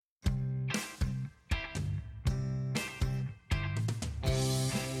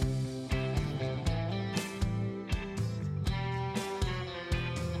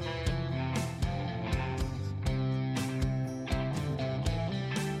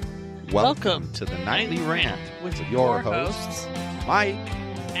Welcome to the Nightly Rant with your hosts, Mike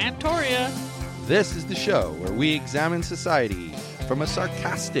and Torya. This is the show where we examine society from a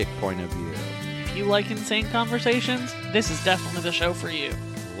sarcastic point of view. If you like insane conversations, this is definitely the show for you.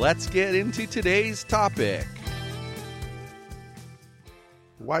 Let's get into today's topic.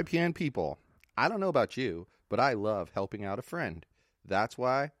 YPN people, I don't know about you, but I love helping out a friend. That's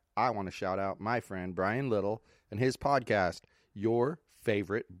why I want to shout out my friend Brian Little and his podcast, Your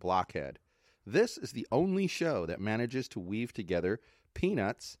Favorite Blockhead. This is the only show that manages to weave together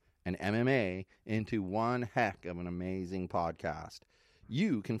peanuts and MMA into one heck of an amazing podcast.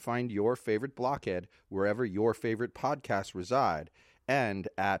 You can find Your Favorite Blockhead wherever your favorite podcasts reside and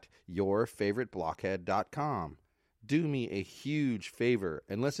at yourfavoriteblockhead.com. Do me a huge favor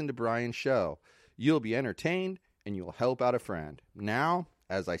and listen to Brian's show. You'll be entertained and you'll help out a friend. Now,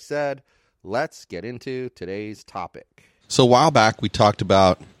 as I said, let's get into today's topic. So a while back, we talked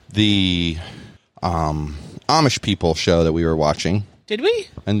about the Amish People show that we were watching. Did we?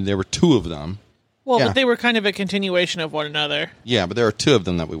 And there were two of them. Well, Yeah. but they were kind of a continuation of one another. Yeah, but there were two of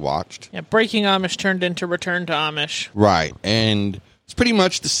them that we watched. Yeah, Breaking Amish turned into Return to Amish. Right, and it's pretty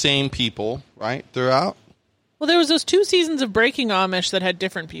much the same people, right, throughout? Well, there was those 2 seasons of Breaking Amish that had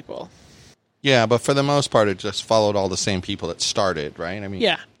different people. Yeah, but for the most part, it just followed all the same people that started, right? I mean,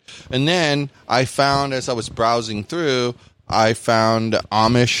 Yeah. And then I found, as I was browsing through, I found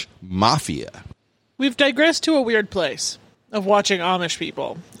Amish Mafia. We've digressed to a weird place of watching Amish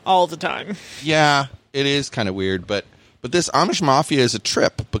people all the time. Yeah, it is kind of weird, but this Amish Mafia is a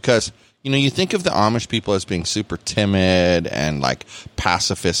trip because, you know, you think of the Amish people as being super timid and like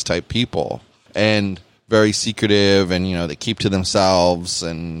pacifist type people and very secretive and, you know, they keep to themselves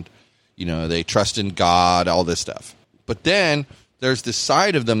and, you know, they trust in God, all this stuff. But then there's this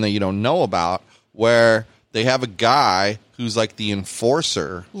side of them that you don't know about where they have a guy who's like the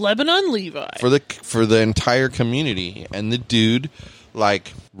enforcer Lebanon Levi. for the entire community, and the dude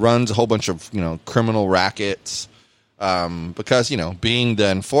like runs a whole bunch of, you know, criminal rackets because, you know, being the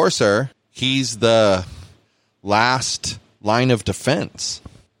enforcer, he's the last line of defense.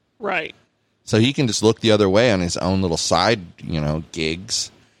 Right. So he can just look the other way on his own little side, you know, gigs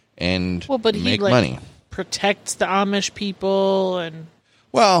and But make he, like, money. protects the Amish people and...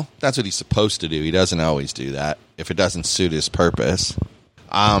 Well, that's what he's supposed to do. He doesn't always do that if it doesn't suit his purpose. It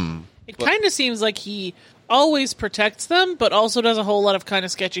kind of seems like he always protects them, but also does a whole lot of kind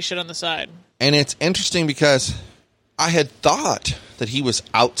of sketchy shit on the side. And it's interesting because I had thought that he was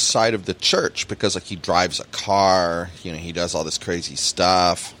outside of the church because, like, he drives a car, you know, he does all this crazy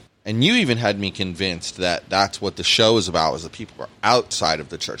stuff. And you even had me convinced that that's what the show is about, was that people were outside of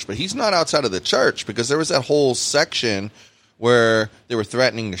the church. But he's not outside of the church because there was that whole section where they were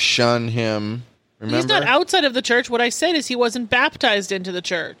threatening to shun him. Remember? He's not outside of the church. What I said is he wasn't baptized into the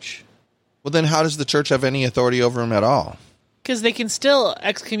church. Well, then how does the church have any authority over him at all? Because they can still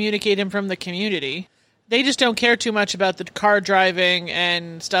excommunicate him from the community. They just don't care too much about the car driving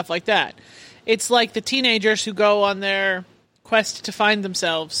and stuff like that. It's like the teenagers who go on their quest to find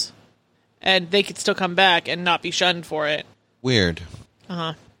themselves, and they could still come back and not be shunned for it. Weird.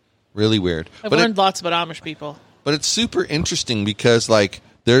 Uh-huh. Really weird. I've learned lots about Amish people. But it's super interesting because, like,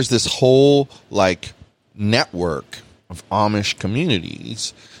 there's this whole, like, network of Amish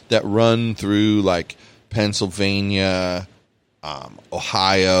communities that run through, like, Pennsylvania,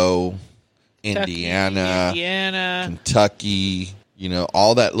 Ohio, Indiana, Kentucky, you know,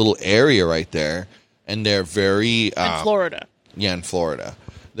 all that little area right there. And they're very... and Florida. Yeah, in Florida.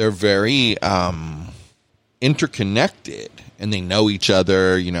 They're very interconnected. And they know each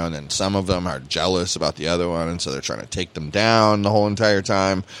other, you know, and then some of them are jealous about the other one, and so they're trying to take them down the whole entire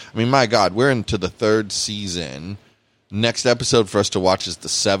time. I mean, my God, we're into the 3rd season. Next episode for us to watch is the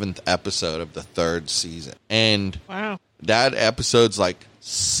 7th episode of the 3rd season. And wow, that episode's like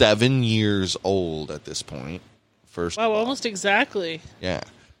 7 years old at this point. Wow, almost exactly. Yeah,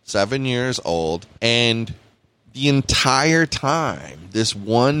 7 years old. And the entire time, this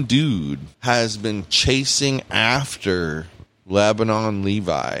one dude has been chasing after Lebanon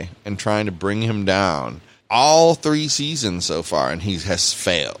Levi and trying to bring him down all 3 seasons so far, and he has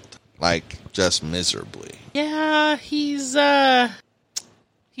failed, like, just miserably. Yeah, he's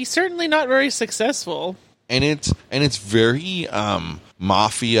certainly not very successful. And it's very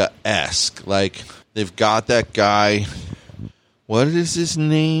mafia-esque. Like, they've got that guy, what is his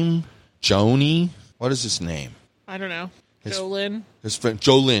name? Joni? What is his name? I don't know. Jolin? His friend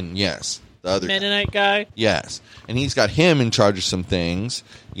Jolin, yes. The other Mennonite guy? Yes. And he's got him in charge of some things,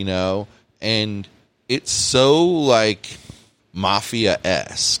 you know, and it's so, like,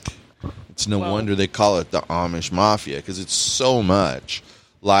 mafia-esque. It's no wonder they call it the Amish Mafia, because it's so much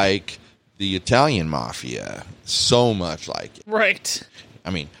like the Italian Mafia. So much like it. Right.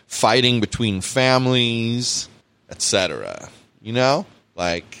 I mean, fighting between families, etc. You know?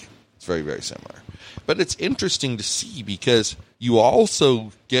 Like, it's very, very similar. But it's interesting to see because you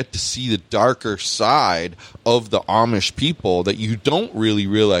also get to see the darker side of the Amish people that you don't really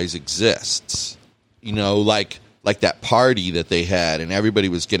realize exists. You know, like that party that they had and everybody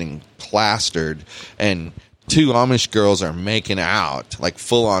was getting plastered and two Amish girls are making out, like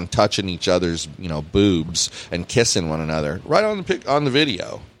full on touching each other's, boobs and kissing one another right on the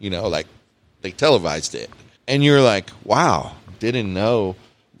video, like they televised it. And you're like, wow, didn't know.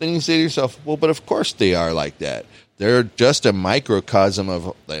 Then you say to yourself, well, but of course they are like that. They're just a microcosm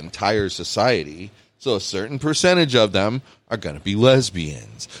of the entire society. So a certain percentage of them are going to be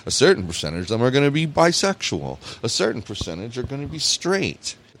lesbians. A certain percentage of them are going to be bisexual. A certain percentage are going to be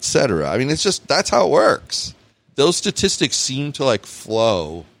straight, etc. I mean, it's just, that's how it works. Those statistics seem to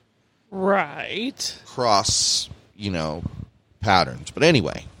flow. Right. Cross, patterns. But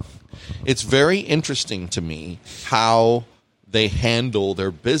anyway, it's very interesting to me how they handle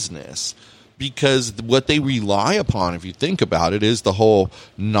their business. Because what they rely upon, if you think about it, is the whole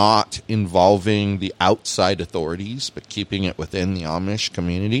not involving the outside authorities, but keeping it within the Amish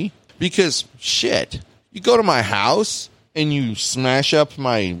community. Because, shit, you go to my house and you smash up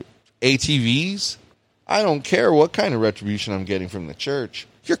my ATVs, I don't care what kind of retribution I'm getting from the church.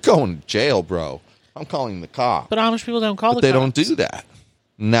 You're going to jail, bro. I'm calling the cops. But Amish people don't call the cops. They don't do that.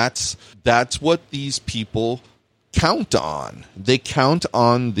 And that's what these people count on. They count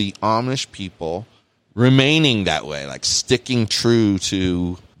on the Amish people remaining that way, like sticking true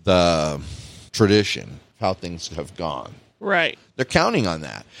to the tradition, how things have gone. Right. They're counting on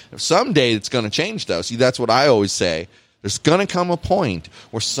that. If someday it's going to change, though. See, that's what I always say. There's going to come a point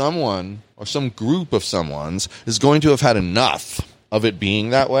where someone or some group of someone's is going to have had enough of it being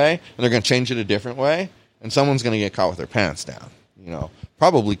that way, and they're going to change it a different way, and someone's going to get caught with their pants down.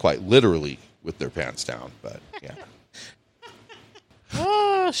 Probably quite literally with their pants down, but yeah.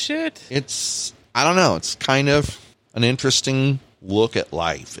 Oh, shit. I don't know. It's kind of an interesting look at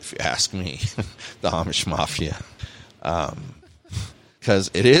life, if you ask me, the Amish Mafia.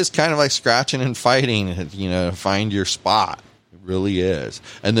 Because it is kind of like scratching and fighting, to find your spot. It really is.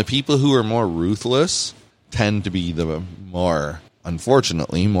 And the people who are more ruthless tend to be the more,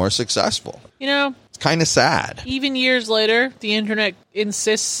 unfortunately, more successful. It's kind of sad. Even years later, the internet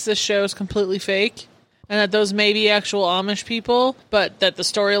insists this show is completely fake. And that those may be actual Amish people, but that the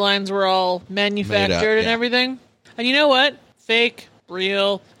storylines were all manufactured and everything. And you know what? Fake,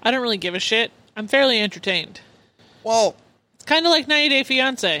 real. I don't really give a shit. I'm fairly entertained. Well, it's kind of like 90 Day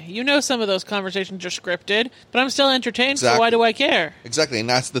Fiancé. Some of those conversations are scripted, but I'm still entertained, exactly. So why do I care? Exactly, and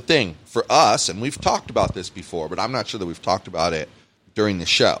that's the thing. For us, and we've talked about this before, but I'm not sure that we've talked about it during the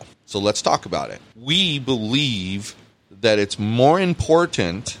show. So let's talk about it. We believe that it's more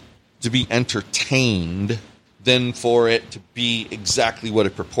important to be entertained than for it to be exactly what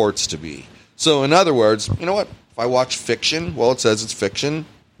it purports to be. So in other words, you know what? If I watch fiction, well, it says it's fiction.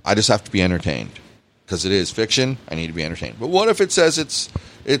 I just have to be entertained. Because it is fiction, I need to be entertained. But what if it says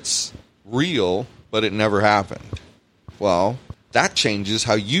it's real, but it never happened? Well, that changes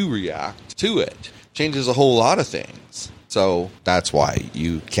how you react to it. Changes a whole lot of things. So that's why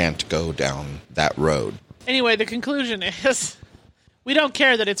you can't go down that road. Anyway, the conclusion is we don't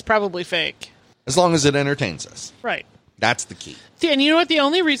care that it's probably fake. As long as it entertains us. Right. That's the key. And you know what? The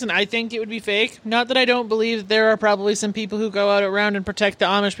only reason I think it would be fake, not that I don't believe that there are probably some people who go out around and protect the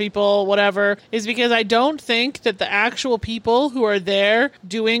Amish people, whatever, is because I don't think that the actual people who are there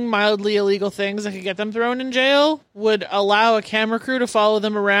doing mildly illegal things that could get them thrown in jail would allow a camera crew to follow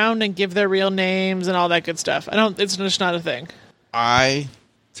them around and give their real names and all that good stuff. It's just not a thing. I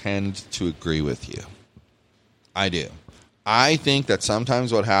tend to agree with you. I do. I think that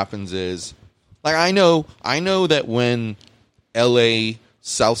sometimes what happens is, I know that when LA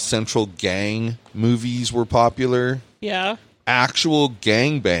South Central gang movies were popular, yeah, actual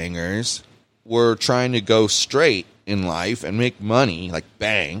gangbangers were trying to go straight in life and make money, like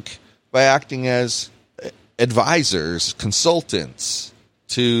bank, by acting as advisors, consultants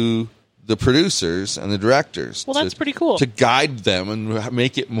to the producers and the directors. Well, that's pretty cool. To guide them and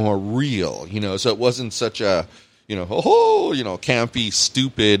make it more real, so it wasn't such a campy,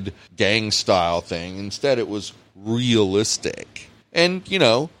 stupid gang style thing. Instead, it was realistic. And,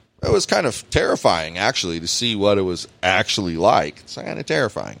 it was kind of terrifying, actually, to see what it was actually like. It's kind of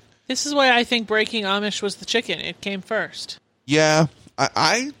terrifying. This is why I think Breaking Amish was the chicken. It came first. Yeah,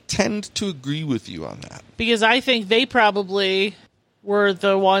 I tend to agree with you on that. Because I think they probably were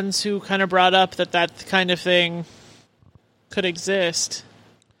the ones who kind of brought up that kind of thing could exist.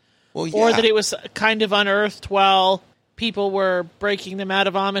 Well, yeah. Or that it was kind of unearthed while people were breaking them out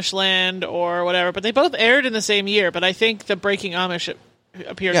of Amish land or whatever. But they both aired in the same year. But I think the Breaking Amish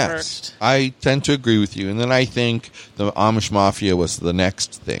appeared first. I tend to agree with you. And then I think the Amish Mafia was the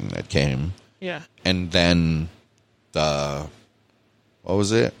next thing that came. Yeah. And then what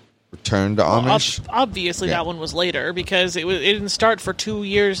was it? Return to Amish? Obviously, that one was later because it didn't start for 2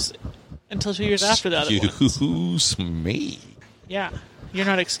 years until 2 years after the other one. Excuse me. Yeah. You're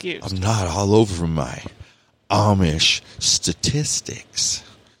not excused. I'm not all over my Amish statistics.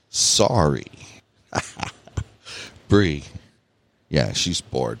 Sorry. Bree. Yeah, she's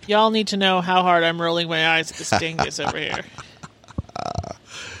bored. Y'all need to know how hard I'm rolling my eyes at this dingus over here.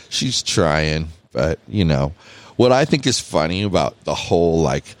 She's trying, but, what I think is funny about the whole,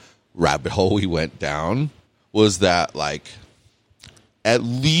 rabbit hole we went down was that, at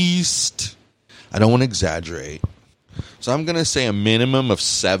least, I don't want to exaggerate, so I'm going to say a minimum of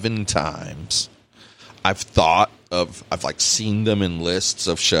 7 times I've seen them in lists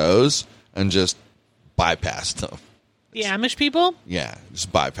of shows and just bypassed them. The Amish people? Yeah,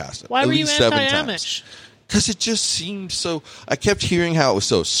 just bypassed it. Why At were you least 7 anti-Amish? times. Because it just seemed so... I kept hearing how it was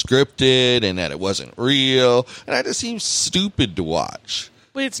so scripted and that it wasn't real. And it just seemed stupid to watch.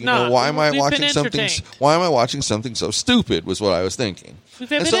 But it's not. Why am I We've watching been something... entertained. Why am I watching something so stupid was what I was thinking. We've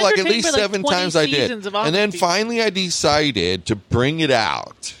been And so at entertained least by, 7 20 times I did. seasons of And then Amish finally I decided to bring it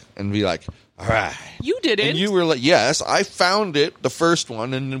out and be like, all right. You didn't. And you were like, yes, I found it, the first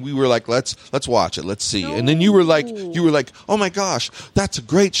one, and then we were like, let's watch it, let's see. No. And then you were like, oh my gosh, that's a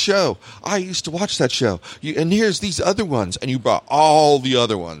great show. I used to watch that show. And here's these other ones, and you brought all the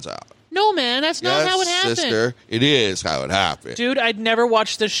other ones out. No, man, that's not how it happened. Sister, it is how it happened. Dude, I'd never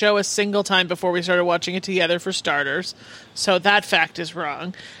watched this show a single time before we started watching it together, for starters. So that fact is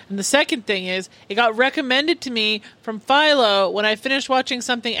wrong. And the second thing is, it got recommended to me from Philo when I finished watching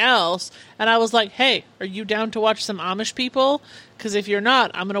something else. And I was like, hey, are you down to watch some Amish people? Because if you're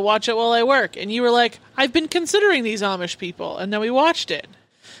not, I'm going to watch it while I work. And you were like, I've been considering these Amish people. And then we watched it.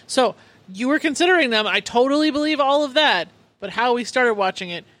 So you were considering them. I totally believe all of that. But how we started watching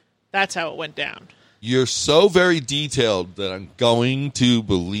it, that's how it went down. You're so very detailed that I'm going to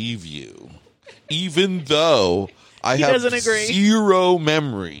believe you, even though I have zero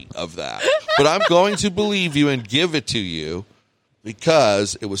memory of that. But I'm going to believe you and give it to you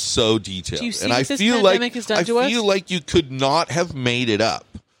because it was so detailed. Do you see and what I this feel pandemic has done to us? I feel like you could not have made it up.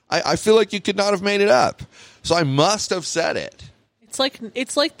 I feel like you could not have made it up. So I must have said it. It's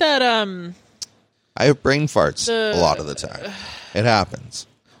like that. I have brain farts a lot of the time. It happens.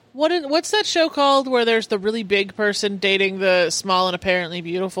 What's that show called where there's the really big person dating the small and apparently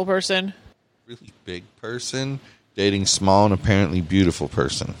beautiful person? Really big person dating small and apparently beautiful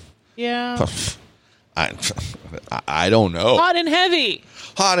person. Yeah. I don't know. Hot and Heavy.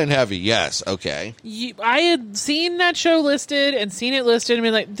 Hot and Heavy, yes. Okay. I had seen that show listed and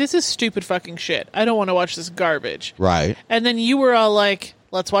been like, this is stupid fucking shit. I don't want to watch this garbage. Right. And then you were all like,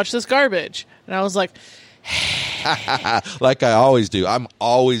 let's watch this garbage. And I was like... like I always do. I'm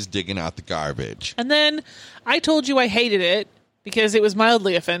always digging out the garbage. And then I told you I hated it because it was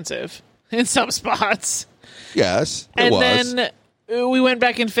mildly offensive in some spots. Yes, it was. And then we went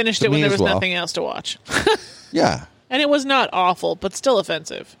back and finished it when there was nothing else to watch. Yeah. And it was not awful, but still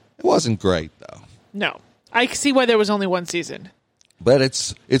offensive. It wasn't great, though. No. I see why there was only one season. But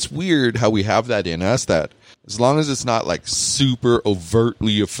it's weird how we have that in us, that as long as it's not like super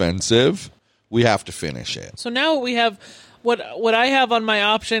overtly offensive, we have to finish it. So now we have what I have on my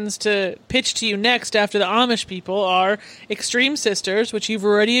options to pitch to you next after the Amish people are Extreme Sisters, which you've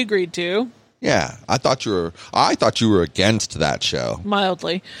already agreed to. Yeah, I thought you were against that show.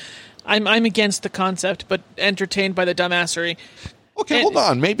 Mildly. I'm against the concept, but entertained by the dumbassery. Okay, hold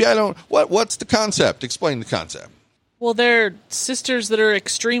on. Maybe I don't... What's the concept? Explain the concept. Well, they're sisters that are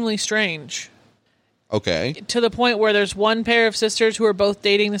extremely strange. Okay. To the point where there's one pair of sisters who are both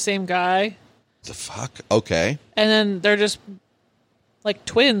dating the same guy. The fuck? Okay. And then they're just like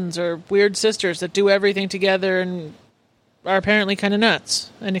twins or weird sisters that do everything together and are apparently kind of nuts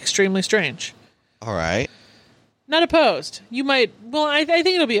and extremely strange. All right. Not opposed. You might... Well, I think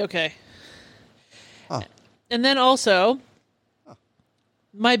it'll be okay. Huh. And then also...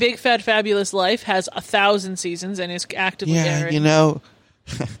 My Big Fat Fabulous Life has 1,000 seasons and is actively airing. You know,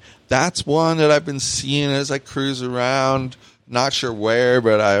 that's one that I've been seeing as I cruise around. Not sure where,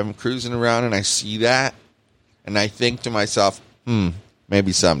 but I'm cruising around and I see that. And I think to myself,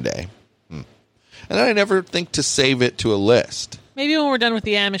 maybe someday. And then I never think to save it to a list. Maybe when we're done with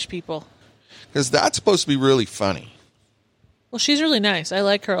the Amish people. Because that's supposed to be really funny. Well, she's really nice. I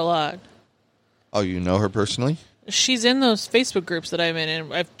like her a lot. Oh, you know her personally? She's in those Facebook groups that I'm in,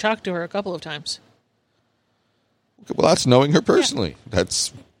 and I've talked to her a couple of times. Well, that's knowing her personally. Yeah.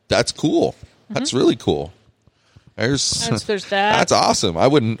 That's cool. Mm-hmm. That's really cool. There's that. That's awesome. I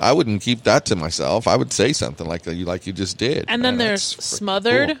wouldn't keep that to myself. I would say something like you just did. And then there's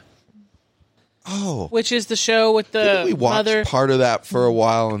Smothered. Cool. Oh, which is the show with the Didn't we watched part of that for a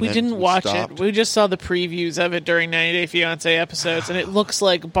while, and we didn't watch it. We just saw the previews of it during 90 Day Fiancé episodes, and it looks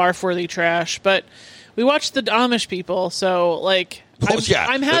like barf-worthy trash. But we watched the Amish People, so like,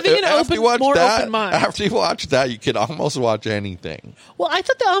 I'm having an open mind. After you watch that, you can almost watch anything. Well, I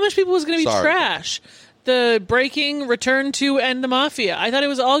thought the Amish People was going to be trash. The Breaking, Return to, and the Mafia. I thought it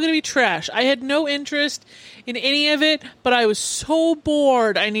was all going to be trash. I had no interest in any of it, but I was so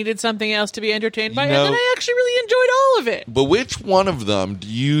bored I needed something else to be entertained by, and then I actually really enjoyed all of it. But which one of them do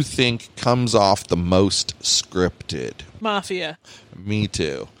you think comes off the most scripted? Mafia. Me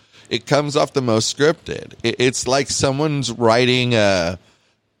too. It comes off the most scripted. It's like someone's writing a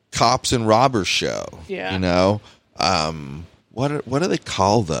cops and robbers show. Yeah. You know? What do they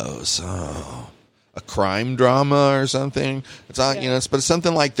call those? Oh, a crime drama or something? It's not, but it's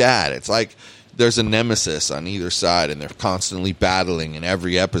something like that. It's like there's a nemesis on either side, and they're constantly battling in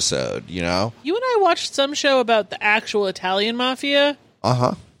every episode, you know? You and I watched some show about the actual Italian mafia.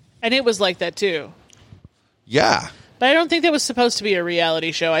 Uh-huh. And it was like that, too. Yeah. But I don't think that was supposed to be a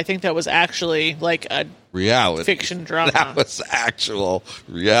reality show. I think that was actually like a reality fiction drama. That was actual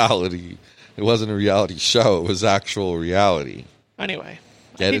reality. It wasn't a reality show. It was actual reality. Anyway,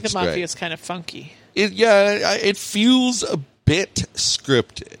 I think the mafia is kind of funky. It feels a bit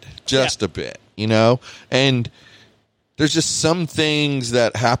scripted. Just a bit, you know? And there's just some things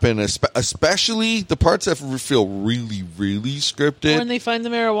that happen, especially the parts that feel really, really scripted. When they find the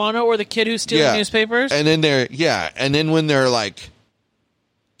marijuana or the kid who's stealing newspapers. And then and then when they're like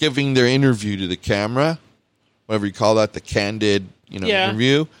giving their interview to the camera, whatever you call that, the candid,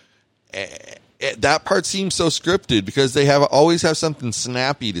 interview. That part seems so scripted because they always have something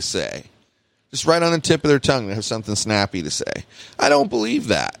snappy to say. Just right on the tip of their tongue, they have something snappy to say. I don't believe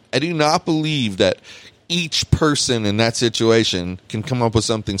that. I do not believe that each person in that situation can come up with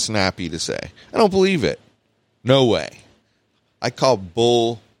something snappy to say. I don't believe it. No way. I call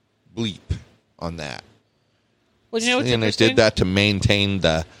bull bleep on that. Well, you know what's and interesting? I did that to maintain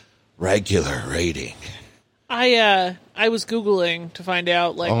the regular rating. I was Googling to find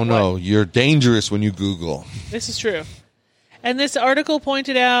out, like, oh no, you're dangerous when you Google. This is true. And this article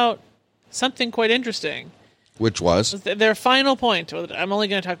pointed out something quite interesting. Which was? Their final point. I'm only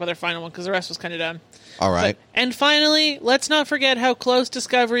going to talk about their final one because the rest was kind of dumb. All right. And finally, let's not forget how close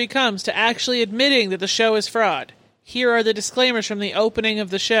Discovery comes to actually admitting that the show is fraud. Here are the disclaimers from the opening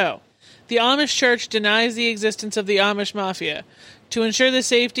of the show. The Amish Church denies the existence of the Amish Mafia. To ensure the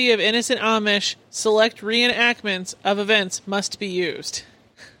safety of innocent Amish, select reenactments of events must be used.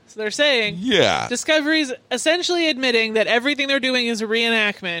 So they're saying, Discovery's essentially admitting that everything they're doing is a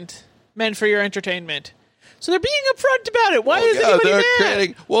reenactment meant for your entertainment. So they're being upfront about it. Why is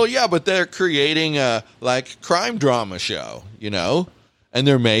anybody mad? But they're creating a crime drama show, and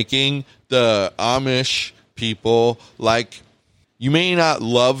they're making the Amish people you may not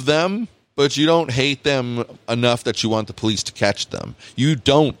love them, but you don't hate them enough that you want the police to catch them. You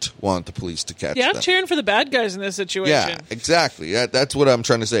don't want the police to catch them. Yeah, I'm cheering for the bad guys in this situation. Yeah, exactly. That's what I'm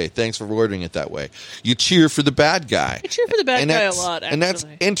trying to say. Thanks for wording it that way. You cheer for the bad guy. I cheer for the bad guy a lot, actually. And that's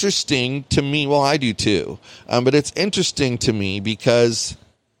interesting to me. Well, I do too. But it's interesting to me because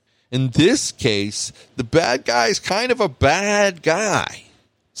in this case, the bad guy is kind of a bad guy.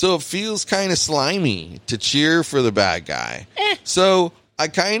 So it feels kind of slimy to cheer for the bad guy. So I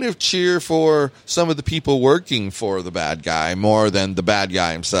kind of cheer for some of the people working for the bad guy more than the bad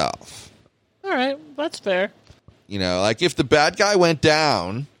guy himself. All right, that's fair. If the bad guy went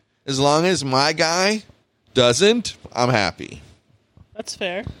down, as long as my guy doesn't, I'm happy. That's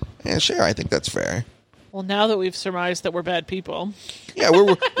fair. Yeah, sure, I think that's fair. Well, now that we've surmised that we're bad people. Yeah,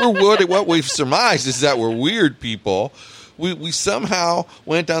 what we've surmised is that we're weird people. We somehow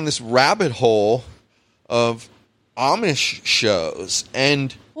went down this rabbit hole of Amish shows,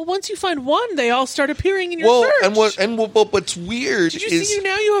 and once you find one, they all start appearing in your search. What's weird Did you see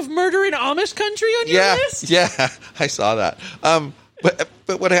now you have murder in Amish country on your list? Yeah, I saw that.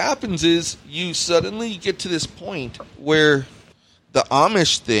 But what happens is you suddenly get to this point where the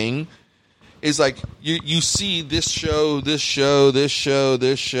Amish thing is like you see this show,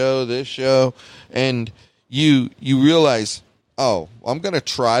 and you realize, oh, I'm going to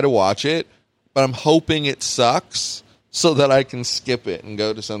try to watch it, but I'm hoping it sucks so that I can skip it and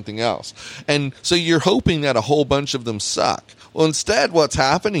go to something else. And so you're hoping that a whole bunch of them suck. Well, instead, what's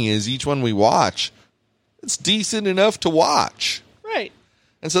happening is each one we watch, it's decent enough to watch. Right.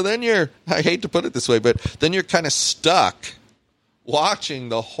 And so then I hate to put it this way, but then you're kind of stuck watching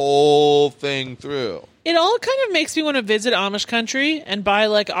the whole thing through. It all kind of makes me want to visit Amish country and buy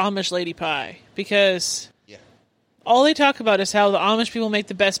like Amish lady pie, because all they talk about is how the Amish people make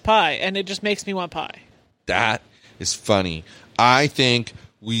the best pie, and it just makes me want pie. That is funny. I think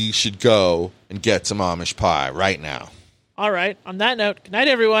we should go and get some Amish pie right now. All right. On that note, good night,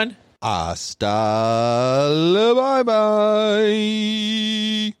 everyone. Hasta la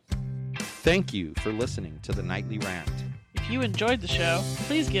bye-bye. Thank you for listening to the Nightly Rant. If you enjoyed the show,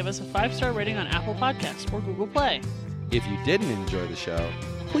 please give us a 5-star rating on Apple Podcasts or Google Play. If you didn't enjoy the show,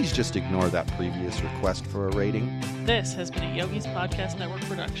 please just ignore that previous request for a rating. This has been a Yogi's Podcast Network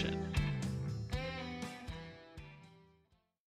production.